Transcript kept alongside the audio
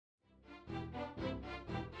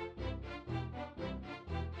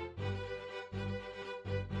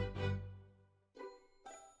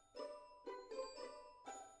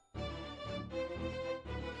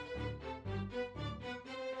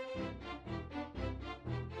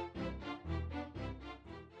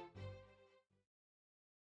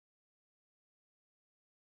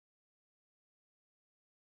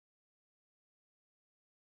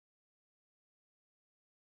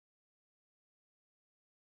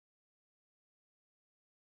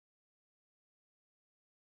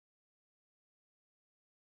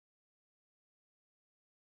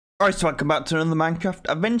Alright, so welcome back to another Minecraft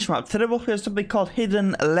adventure map. Today we'll play something called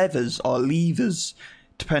Hidden Levers, or Levers,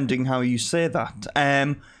 depending how you say that.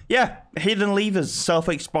 Yeah, Hidden Levers,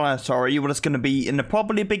 self-explanatory. What it's going to be in a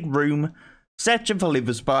probably big room, searching for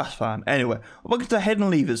levers, but that's fine. Anyway, welcome to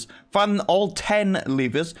Hidden Levers. Find all 10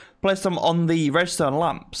 levers, place them on the redstone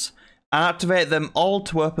lamps, and activate them all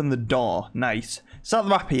to open the door. Nice. Start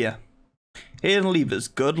the map here. Hidden Levers,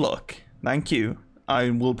 good luck. Thank you. I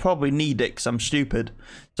will probably need it because I'm stupid.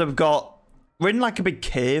 So we're in like a big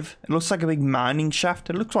cave. It looks like a big mining shaft.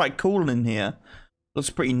 It looks quite cool in here. Looks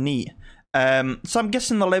pretty neat. So I'm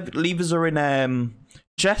guessing the levers are in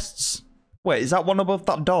chests. Wait, is that one above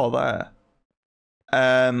that door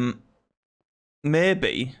there?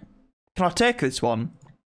 Maybe. Can I take this one?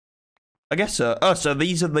 I guess so. Oh, so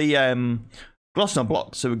these are the glowstone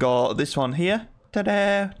blocks. So we got this one here.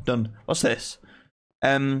 Ta-da! Done. What's this?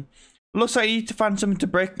 Looks like I need to find something to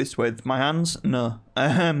break this with. My hands? No.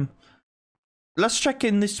 Let's check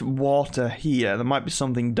in this water here. There might be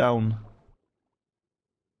something down.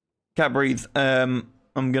 Can't breathe. I'm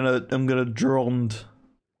gonna drown.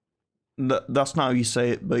 That's not how you say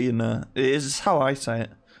it, but you know, it is how I say it.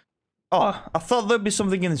 Oh, I thought there'd be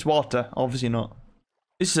something in this water. Obviously not.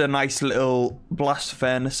 This is a nice little blast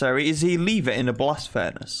furnace area. Is he leave it in a blast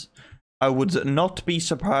furnace? I would not be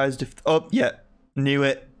surprised if. Oh, yeah, knew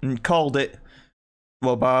it. And called it.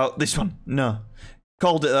 What about this one? No.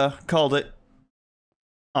 Called it there. Called it.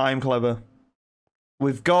 I'm clever.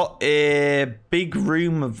 We've got a big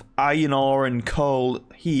room of iron ore and coal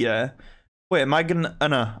here. Wait, am I gonna... Oh,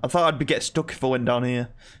 no. I thought I'd get stuck if I went down here.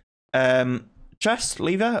 Chest,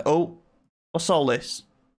 lever. Oh. What's all this?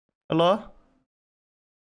 Hello?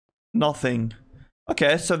 Nothing.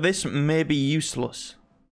 Okay, so this may be useless.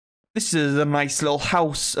 This is a nice little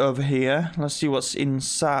house over here. Let's see what's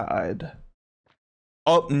inside.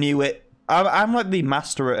 Oh, knew it. I'm like the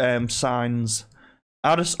master at signs.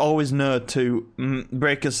 I just always know to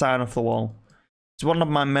break a sign off the wall. It's one of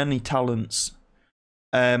my many talents.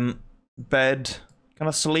 Bed. Can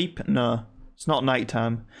I sleep? No. It's not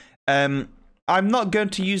nighttime. I'm not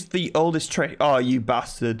going to use the oldest trick. Oh, you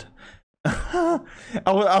bastard. I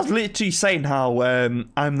was literally saying how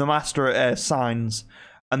I'm the master at signs.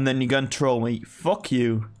 And then you're going to troll me. Fuck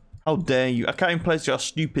you. How dare you. I can't even place your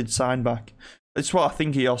stupid sign back. This is what I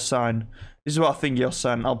think of your sign. This is what I think of your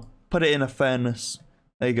sign. I'll put it in a furnace.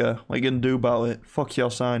 There you go. What are you going to do about it? Fuck your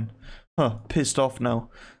sign. Huh. Pissed off now.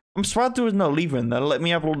 I'm surprised there was no lever in there. Let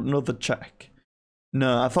me have another check.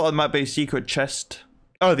 No, I thought there might be a secret chest.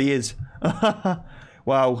 Oh, there is.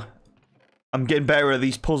 Wow. I'm getting better at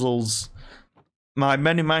these puzzles. My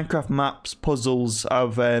many Minecraft maps puzzles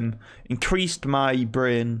have increased my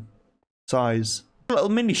brain size. A little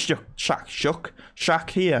mini shack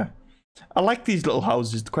here. I like these little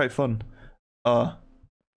houses, they're quite fun. Oh,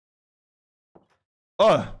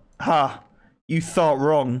 ha. You thought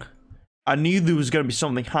wrong. I knew there was going to be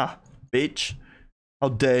something. Ha, bitch. How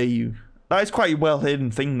dare you. That is quite a well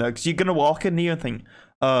hidden thing though, because you're going to walk in here and think,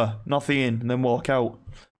 nothing in, and then walk out.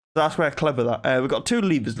 That's quite clever that. We've got 2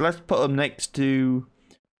 levers. Let's put them next to...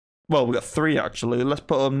 Well, we've got 3 actually. Let's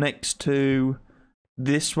put them next to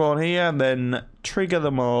this one here and then trigger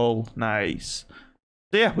them all. Nice.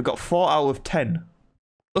 So yeah, we've got 4 out of 10.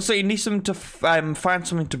 Also, you need something to find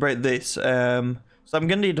something to break this. So I'm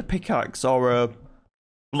going to need a pickaxe or a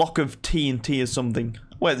block of TNT or something.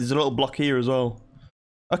 Wait, there's a little block here as well.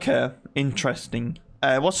 Okay, interesting.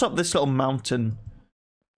 What's up this little mountain?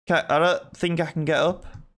 I don't think I can get up.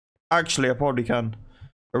 Actually, I probably can.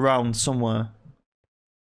 Around somewhere.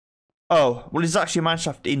 Oh, well, it's actually a mine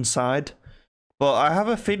shaft inside. But I have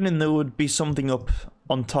a feeling there would be something up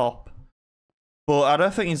on top. But I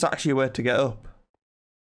don't think it's actually a way to get up.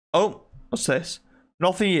 Oh, what's this?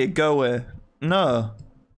 Nothing here, go away. No.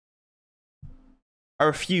 I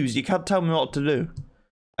refuse, you can't tell me what to do.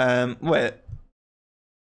 Wait.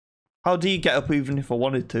 How do you get up even if I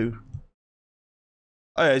wanted to?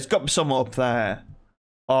 Oh yeah, it's got to be somewhere up there.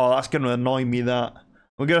 Oh, that's going to annoy me, that.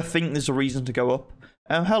 We're going to think there's a reason to go up.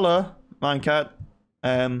 Hello, Minecart.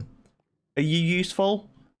 Are you useful?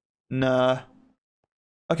 Nah.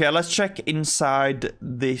 Okay, let's check inside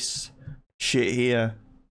this shit here.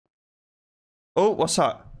 Oh, what's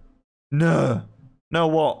that? No. No,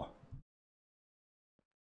 what?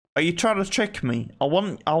 Are you trying to trick me? I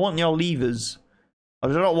want your levers. I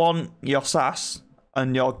do not want your sass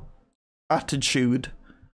and your attitude.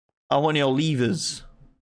 I want your levers.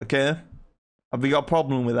 Okay? Have you got a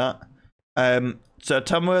problem with that? So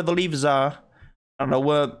tell me where the levers are, and I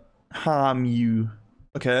won't harm you.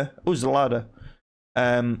 Okay? Oh, there's a ladder.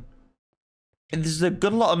 There's a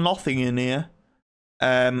good lot of nothing in here.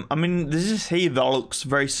 I mean, there's this here that looks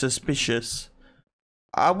very suspicious.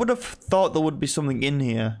 I would have thought there would be something in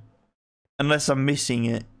here, unless I'm missing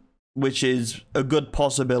it, which is a good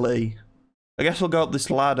possibility. I guess we'll go up this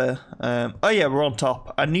ladder. Oh yeah, we're on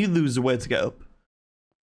top. I knew there was a way to get up.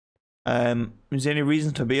 Is there any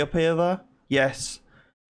reason to be up here though? Yes.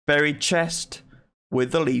 Buried chest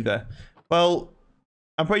with the lever. Well,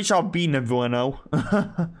 I'm pretty sure I've been everywhere now.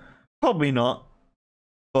 Probably not.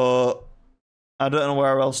 But I don't know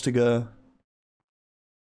where else to go.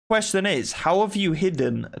 Question is, how have you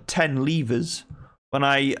hidden 10 levers when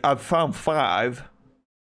I've found 5?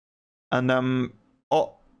 And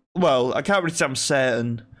oh, well, I can't really say I'm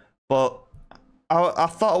certain, but I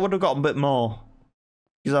thought I would have gotten a bit more,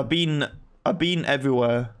 because I've been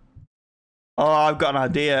everywhere. Oh, I've got an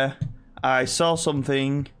idea. I saw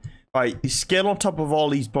something. Right, you scale on top of all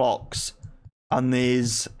these blocks, and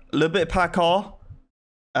there's a little bit of parkour.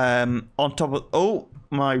 On top of, oh,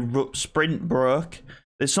 my sprint broke.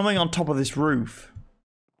 There's something on top of this roof.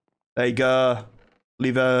 There you go.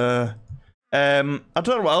 Lever. I don't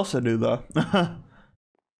know what else I do though.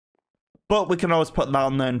 But we can always put that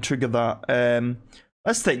on there and trigger that.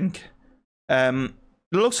 Let's think. It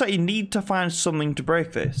looks like you need to find something to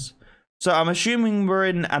break this. So I'm assuming we're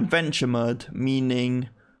in adventure mode, meaning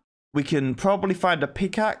we can probably find a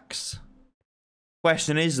pickaxe.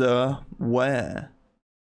 Question is though, where?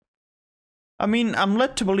 I mean, I'm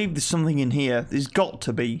led to believe there's something in here. There's got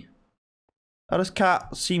to be. I just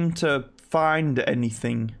can't seem to find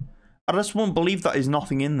anything. I just won't believe that there's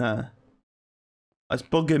nothing in there. It's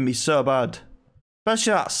bugging me so bad.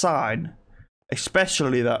 Especially that sign.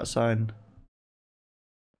 Especially that sign.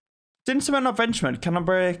 Since I'm an adventure mode, can I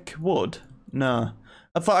break wood? No.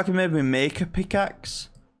 I thought I could maybe make a pickaxe.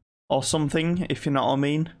 Or something, if you know what I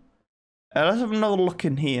mean. Let's have another look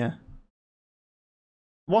in here.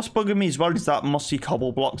 What's bugging me as well is that mossy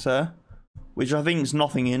cobble blocks there, which I think is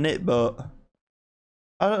nothing in it, but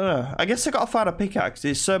I don't know. I guess I gotta find a pickaxe.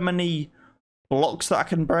 There's so many blocks that I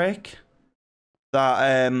can break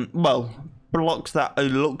that, well, blocks that it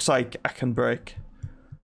looks like I can break.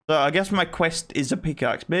 So I guess my quest is a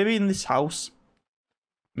pickaxe. Maybe in this house.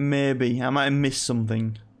 Maybe. I might have missed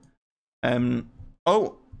something.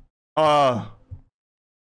 Oh.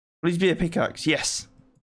 Please be a pickaxe. Yes.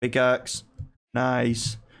 Pickaxe.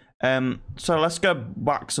 Nice. So let's go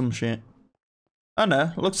whack some shit. Oh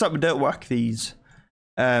no, looks like we don't whack these.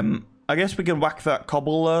 I guess we can whack that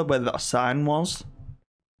cobble there where that sign was.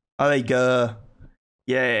 Oh, there you go.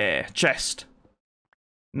 Yeah, chest.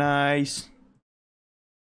 Nice.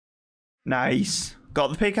 Nice.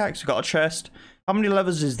 Got the pickaxe, got a chest. How many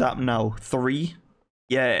levers is that now? 3?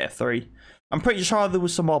 Yeah, 3. I'm pretty sure there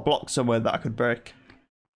was some more blocks somewhere that I could break.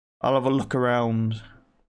 I'll have a look around.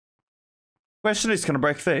 Question is, can I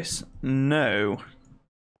break this? No.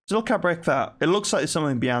 Still can't break that. It looks like there's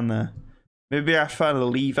something behind there. Maybe I found a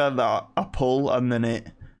lever that I pull and then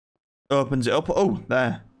it opens it up. Oh,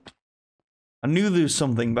 there. I knew there was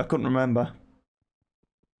something, but I couldn't remember.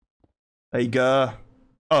 There you go.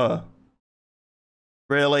 Oh.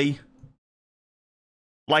 Really?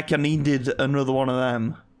 Like I needed another one of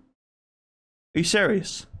them. Are you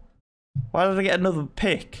serious? Why did I get another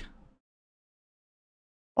pick?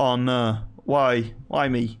 Oh no. Why? Why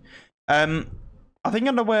me? I think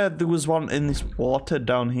I know where there was one in this water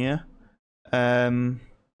down here.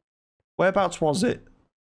 Whereabouts was it?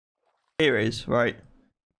 Here it is, right.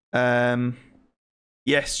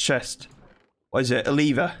 Yes, chest. What is it? A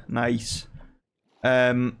lever. Nice.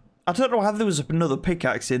 I don't know how there was another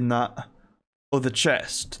pickaxe in that other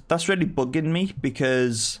chest. That's really bugging me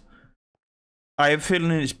because I have a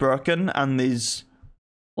feeling it's broken and there's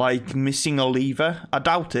like missing a lever. I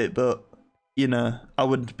doubt it, but you know, I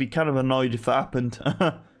would be kind of annoyed if that happened.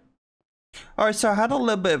 Alright, so I had a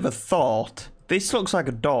little bit of a thought. This looks like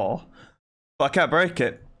a door, but I can't break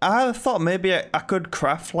it. I had thought maybe I could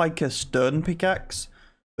craft like a stone pickaxe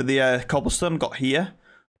with the cobblestone got here.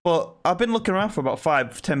 But I've been looking around for about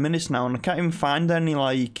 5-10 minutes now and I can't even find any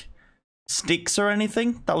like sticks or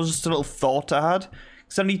anything. That was just a little thought I had.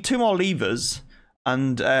 Because I need 2 more levers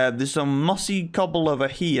and there's some mossy cobble over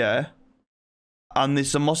here. And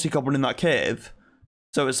there's some mossy cobble in that cave.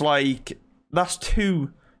 So it's like, that's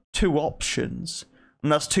two options.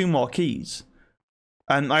 And that's 2 more keys.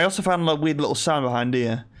 And I also found a weird little sound behind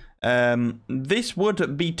here. This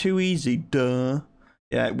would be too easy, duh.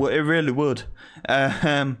 Yeah, it really would.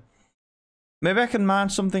 Maybe I can mine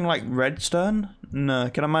something like redstone? No.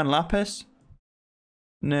 Can I mine lapis?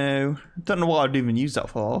 No. Don't know what I'd even use that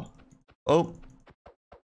for. Oh.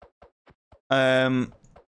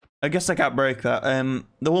 I guess I can't break that.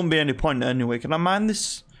 There won't be any point anyway. Can I mine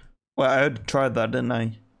this? Well, I already tried that, didn't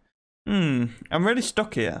I? I'm really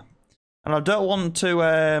stuck here. And I don't want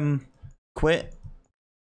to, quit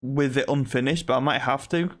with it unfinished, but I might have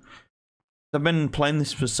to. I've been playing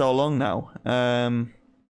this for so long now.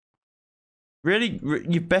 Really,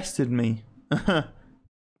 you've bested me.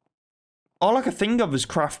 All I could think of is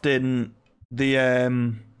crafting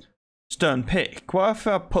the, stone pick. What if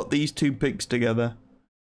I put these two picks together?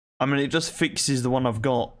 I mean, it just fixes the one I've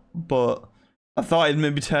got, but I thought it'd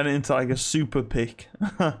maybe turn it into like a super pick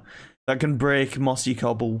that can break mossy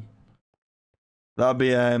cobble. That'd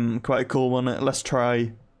be quite a cool one. Let's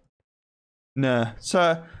try. Nah.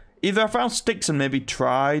 So either I found sticks and maybe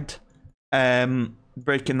tried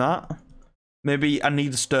breaking that. Maybe I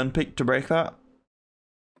need a stone pick to break that.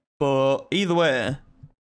 But either way,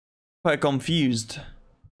 quite confused.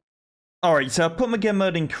 Alright, so I put my game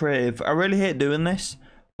mode in Crave. I really hate doing this,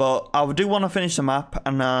 but I do want to finish the map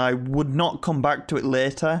and I would not come back to it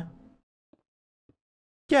later.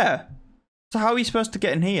 Yeah. So how are you supposed to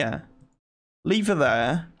get in here? Leave her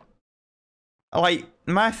there. Like,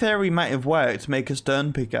 my theory might have worked, make a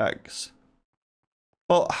stone pickaxe.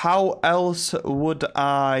 But how else would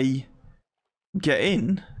I get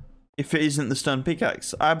in if it isn't the stone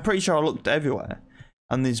pickaxe? I'm pretty sure I looked everywhere.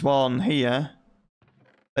 And there's one here.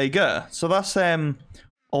 There you go. So that's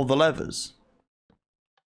all the levers.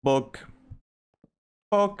 Bug.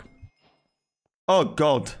 Bug. Oh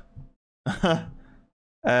god.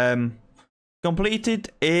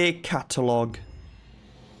 Completed a catalogue.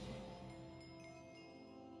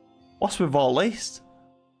 What's with all this?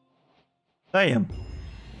 Damn.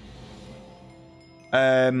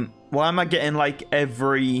 Why am I getting like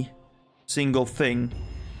every single thing?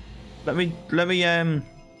 Let me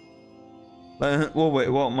well, wait,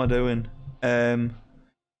 what am I doing?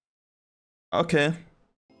 Okay.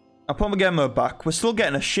 I'll put my game mode back. We're still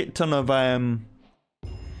getting a shit ton of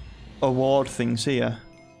award things here.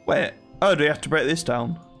 Wait. Oh, do you have to break this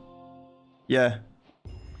down? Yeah.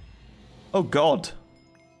 Oh god.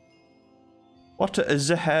 What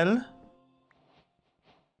the hell?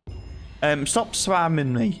 Stop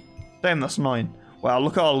spamming me. Damn, that's annoying. Wow,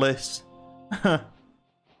 look at all this.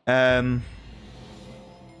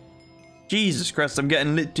 Jesus Christ, I'm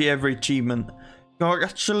getting literally every achievement.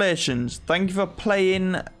 Congratulations. Thank you for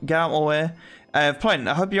playing. Get out of my way. Playing.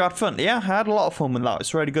 I hope you had fun. Yeah, I had a lot of fun with that.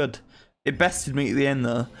 It's really good. It bested me at the end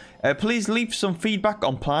though. Please leave some feedback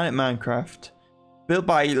on Planet Minecraft. Built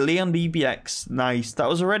by Leon BBX. Nice. That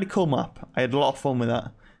was a really cool map. I had a lot of fun with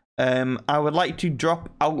that. I would like to drop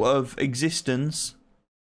out of existence.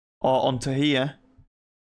 Or onto here.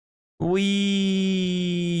 We